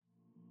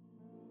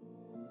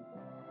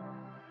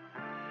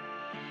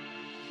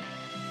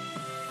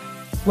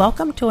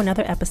Welcome to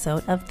another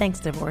episode of Thanks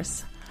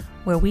Divorce,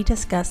 where we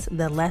discuss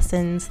the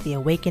lessons, the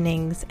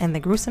awakenings, and the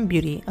gruesome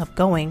beauty of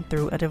going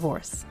through a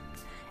divorce.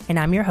 And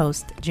I'm your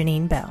host,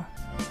 Janine Bell.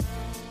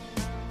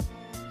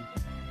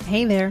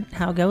 Hey there,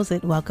 how goes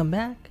it? Welcome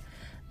back.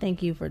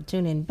 Thank you for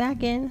tuning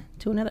back in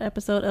to another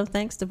episode of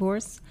Thanks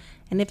Divorce.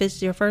 And if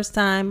it's your first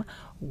time,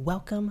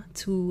 welcome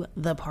to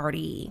the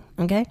party.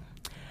 Okay?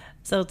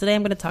 So today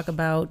I'm going to talk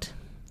about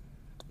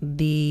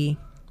the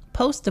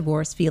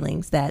post-divorce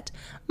feelings that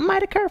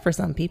might occur for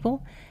some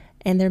people,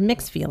 and they're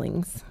mixed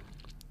feelings.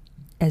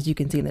 As you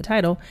can see in the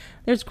title,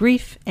 there's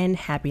grief and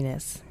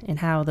happiness, and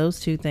how those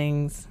two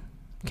things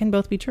can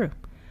both be true.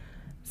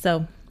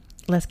 So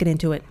let's get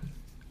into it.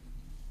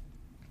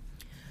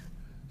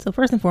 So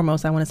first and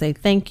foremost, I want to say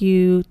thank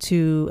you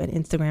to an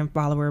Instagram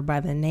follower by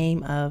the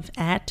name of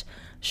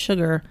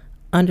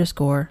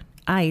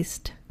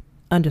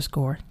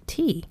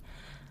 @sugar_iced_tea.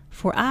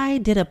 For I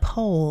did a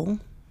poll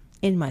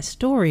in my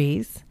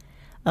stories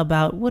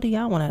about what do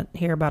y'all want to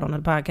hear about on the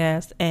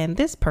podcast, and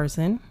this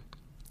person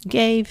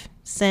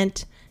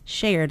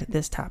shared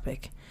this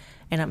topic,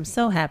 and I'm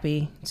so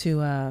happy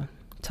to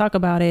talk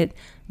about it,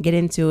 get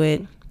into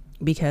it,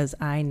 because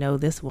I know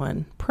this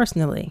one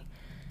personally.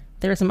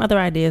 There are some other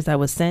ideas that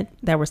were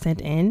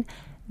sent in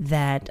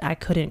that I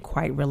couldn't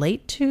quite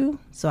relate to,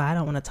 so I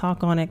don't want to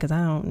talk on it because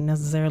I don't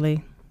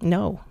necessarily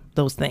know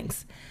those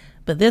things,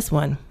 but this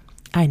one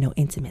I know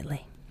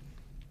intimately.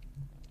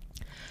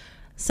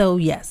 So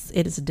yes,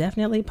 it is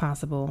definitely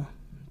possible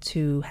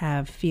to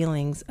have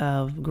feelings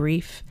of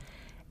grief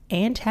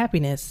and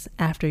happiness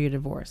after your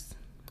divorce,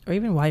 or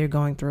even while you're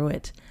going through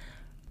it.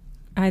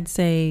 I'd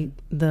say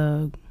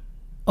the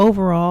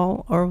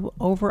overall or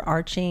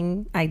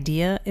overarching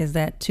idea is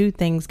that two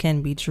things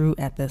can be true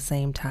at the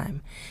same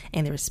time,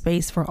 and there's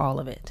space for all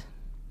of it.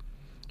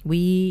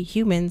 We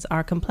humans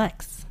are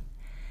complex,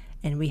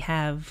 and we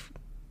have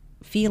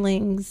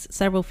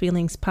several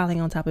feelings piling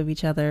on top of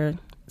each other,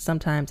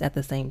 sometimes at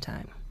the same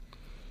time.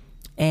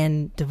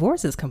 And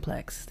divorce is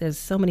complex. There's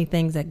so many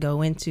things that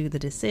go into the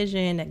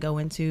decision, that go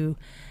into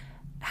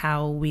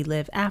how we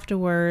live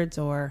afterwards,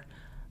 or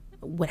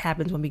what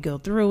happens when we go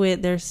through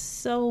it. There's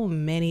so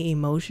many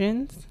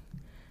emotions.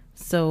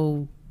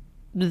 So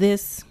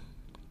this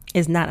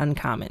is not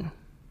uncommon,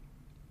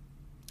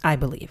 I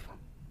believe.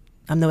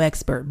 I'm no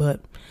expert,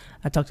 but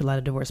I talked to a lot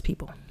of divorced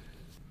people.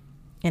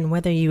 And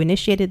whether you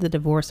initiated the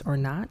divorce or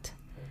not,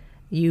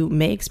 you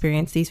may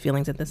experience these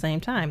feelings at the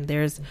same time.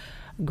 There's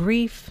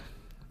grief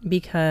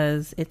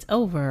because it's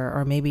over,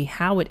 or maybe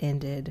how it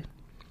ended,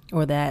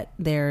 or that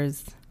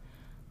there's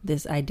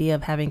this idea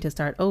of having to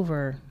start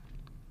over.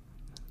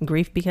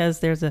 Grief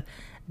because there's a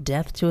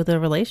death to the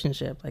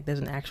relationship, like there's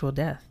an actual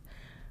death.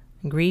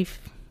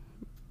 Grief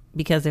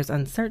because there's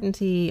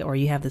uncertainty, or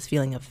you have this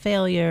feeling of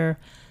failure.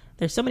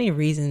 There's so many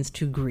reasons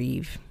to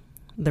grieve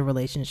the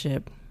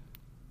relationship.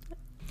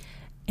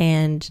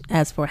 And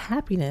as for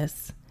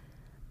happiness,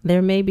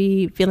 there may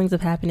be feelings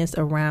of happiness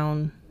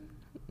around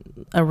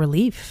a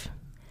relief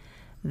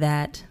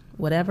that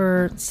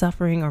whatever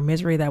suffering or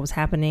misery that was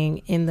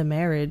happening in the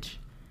marriage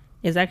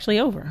is actually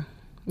over.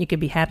 You could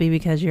be happy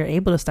because you're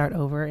able to start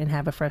over and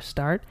have a fresh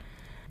start.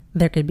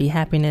 There could be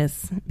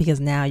happiness because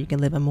now you can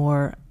live a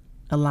more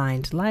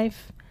aligned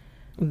life.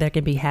 There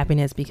could be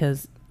happiness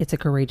because it's a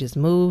courageous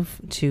move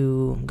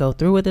to go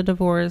through with a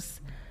divorce,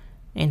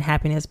 and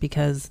happiness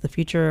because the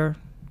future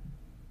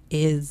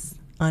is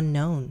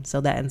unknown.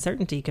 So that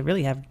uncertainty could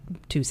really have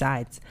two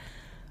sides.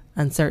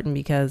 Uncertain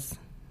because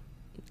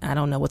I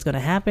don't know what's going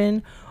to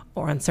happen,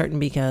 or uncertain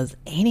because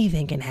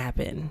anything can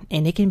happen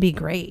and it can be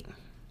great.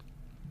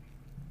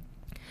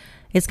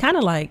 It's kind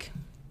of like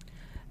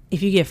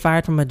if you get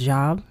fired from a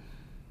job,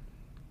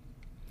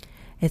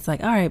 it's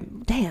like, all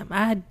right, damn,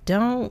 I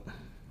didn't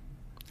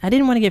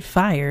want to get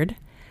fired,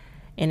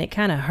 and it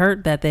kind of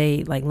hurt that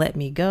they let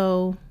me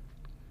go.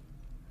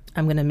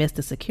 I'm going to miss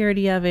the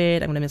security of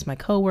it. I'm going to miss my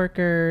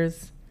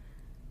coworkers.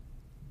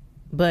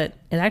 But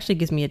it actually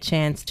gives me a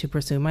chance to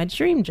pursue my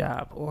dream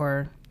job,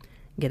 or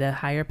get a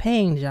higher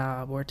paying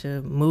job, or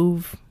to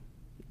move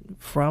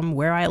from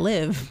where I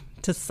live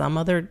to some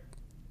other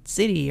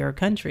city or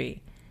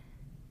country.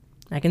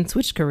 I can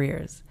switch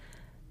careers.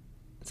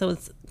 So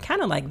it's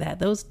kind of like that.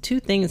 Those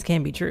two things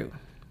can be true.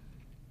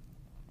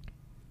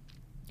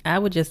 I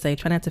would just say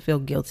try not to feel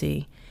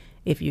guilty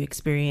if you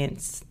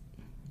experience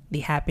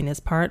the happiness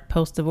part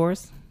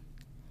post-divorce,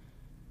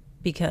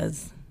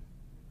 because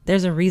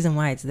there's a reason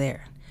why it's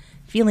there.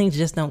 Feelings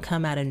just don't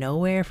come out of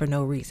nowhere for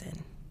no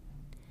reason.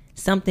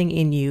 Something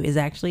in you is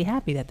actually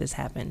happy that this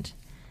happened,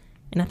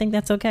 and I think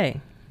that's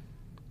okay.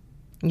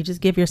 You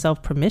just give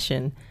yourself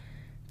permission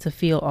to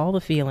feel all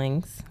the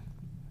feelings,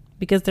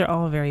 because they're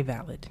all very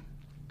valid.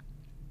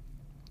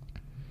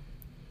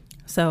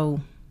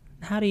 So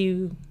how do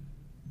you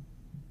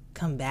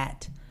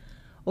combat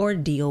or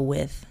deal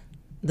with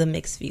the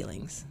mixed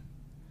feelings?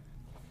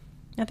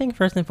 I think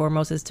first and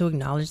foremost is to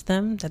acknowledge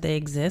them, that they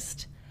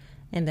exist,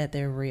 and that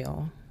they're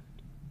real.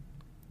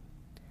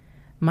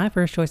 My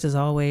first choice is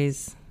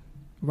always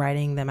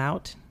writing them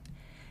out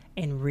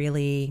and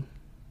really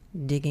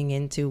digging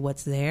into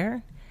what's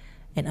there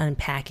and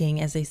unpacking,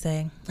 as they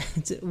say,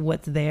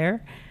 what's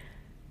there,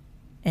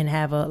 and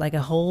have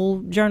a whole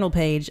journal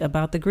page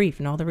about the grief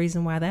and all the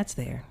reason why that's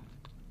there.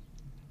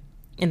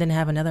 And then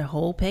have another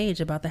whole page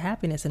about the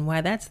happiness and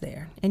why that's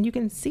there. And you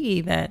can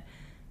see that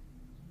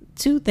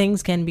two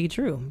things can be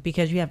true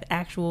because you have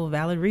actual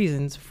valid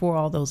reasons for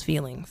all those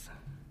feelings.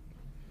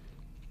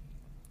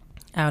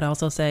 I would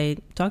also say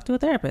talk to a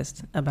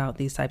therapist about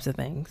these types of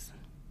things.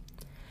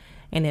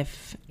 And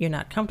if you're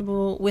not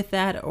comfortable with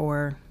that,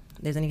 or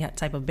there's any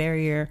type of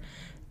barrier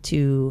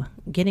to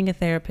getting a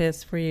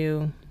therapist for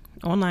you,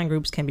 online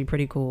groups can be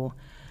pretty cool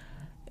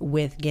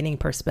with getting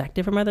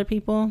perspective from other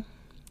people.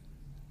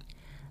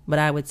 But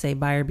I would say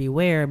buyer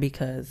beware,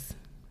 because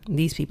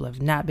these people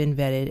have not been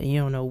vetted and you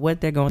don't know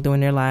what they're going through in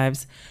their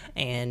lives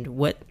and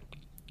what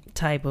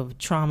type of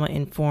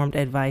trauma-informed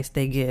advice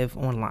they give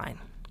online.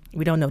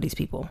 We don't know these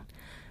people.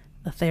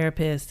 A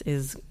therapist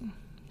is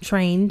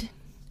trained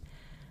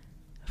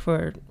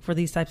for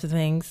these types of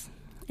things,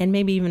 and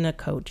maybe even a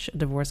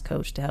divorce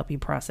coach, to help you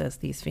process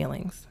these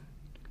feelings.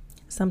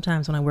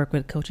 Sometimes when I work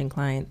with coaching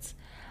clients,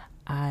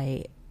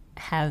 I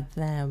have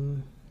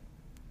them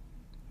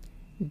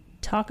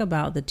talk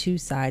about the two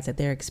sides that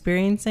they're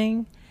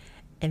experiencing,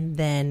 and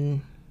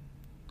then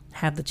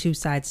have the two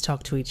sides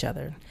talk to each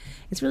other.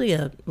 It's really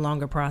a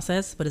longer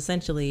process, but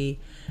essentially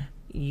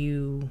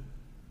you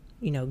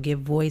give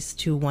voice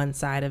to one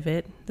side of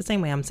it, the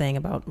same way I'm saying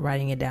about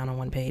writing it down on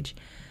one page.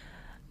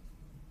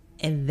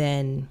 And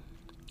then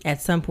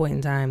at some point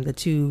in time, the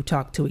two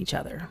talk to each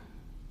other,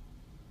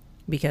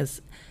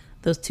 because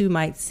those two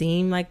might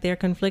seem like they're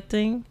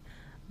conflicting,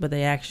 but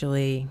they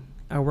actually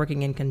are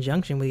working in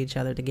conjunction with each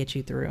other to get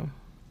you through.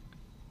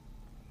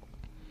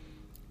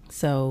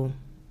 So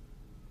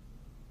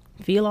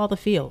feel all the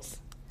feels,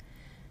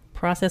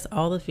 process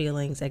all the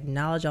feelings,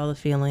 acknowledge all the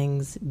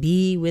feelings,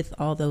 be with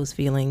all those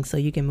feelings so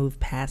you can move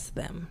past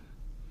them.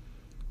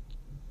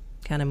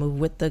 Kind of move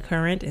with the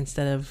current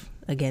instead of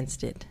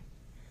against it.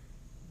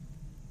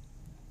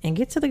 And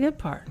get to the good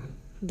part.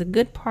 The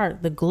good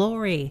part, the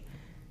glory.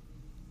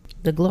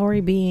 The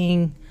glory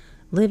being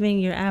living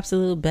your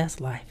absolute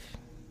best life.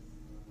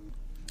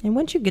 And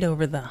once you get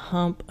over the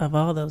hump of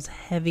all those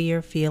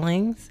heavier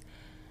feelings,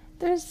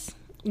 there's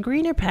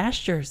greener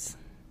pastures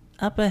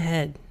up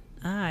ahead.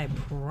 I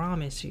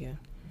promise you.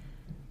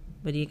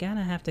 But you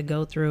gotta have to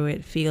go through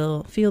it,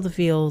 feel the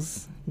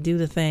feels, do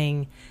the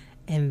thing,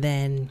 and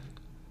then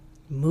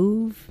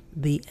move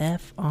the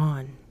F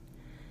on.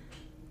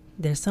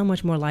 There's so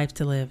much more life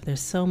to live.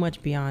 There's so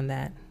much beyond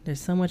that.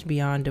 There's so much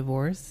beyond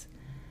divorce.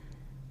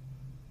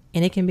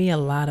 And it can be a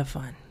lot of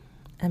fun.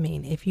 I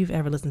mean, if you've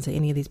ever listened to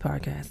any of these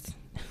podcasts,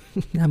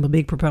 I'm a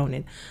big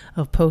proponent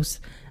of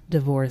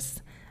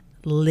post-divorce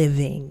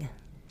living.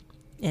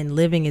 And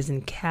living is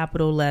in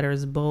capital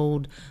letters,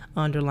 bold,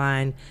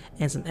 underline,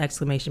 and some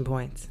exclamation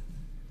points.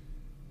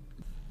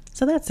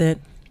 So that's it.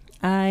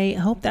 I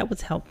hope that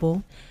was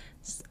helpful.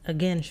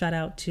 Again, shout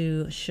out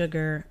to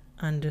sugar_iced_tea,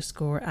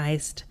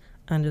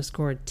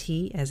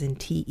 as in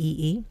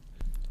TEE.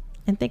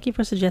 And thank you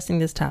for suggesting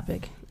this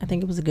topic. I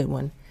think it was a good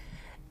one.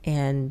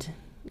 And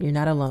you're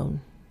not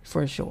alone,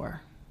 for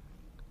sure.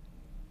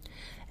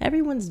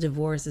 Everyone's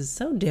divorce is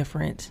so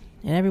different,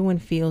 and everyone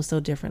feels so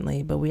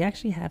differently, but we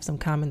actually have some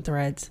common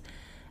threads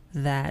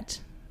that,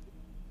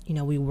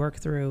 we work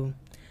through,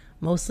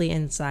 mostly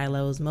in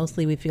silos.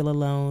 Mostly we feel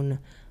alone.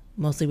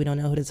 Mostly we don't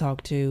know who to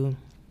talk to.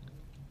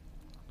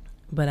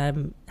 But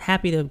I'm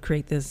happy to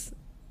create this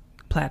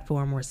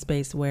platform or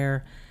space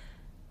where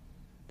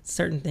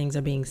certain things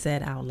are being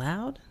said out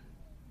loud.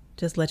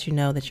 Just let you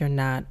know that you're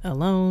not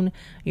alone.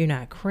 You're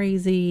not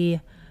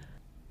crazy.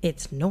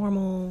 It's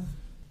normal.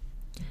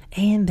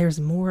 And there's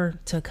more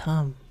to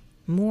come.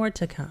 More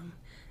to come.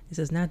 This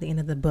is not the end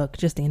of the book,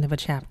 just the end of a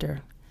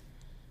chapter.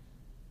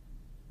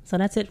 So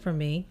that's it for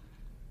me.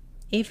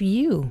 If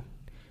you,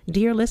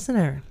 dear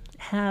listener,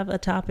 have a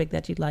topic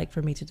that you'd like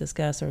for me to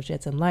discuss or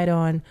shed some light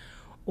on,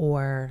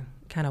 or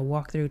kind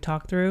of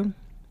talk through,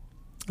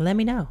 let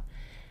me know.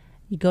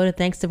 You go to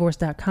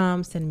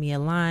thanksdivorce.com, send me a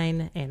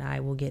line, and I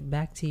will get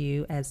back to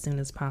you as soon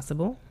as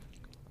possible.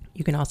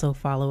 You can also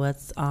follow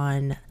us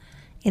on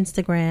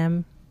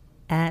Instagram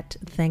at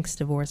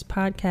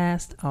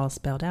thanksdivorcepodcast, all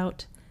spelled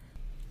out.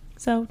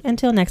 So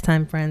until next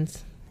time,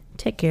 friends,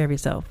 take care of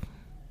yourself.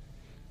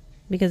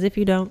 Because if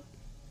you don't,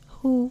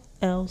 who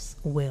else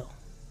will?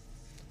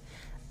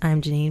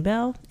 I'm Janine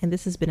Bell, and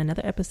this has been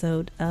another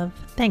episode of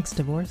Thanks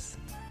Divorce.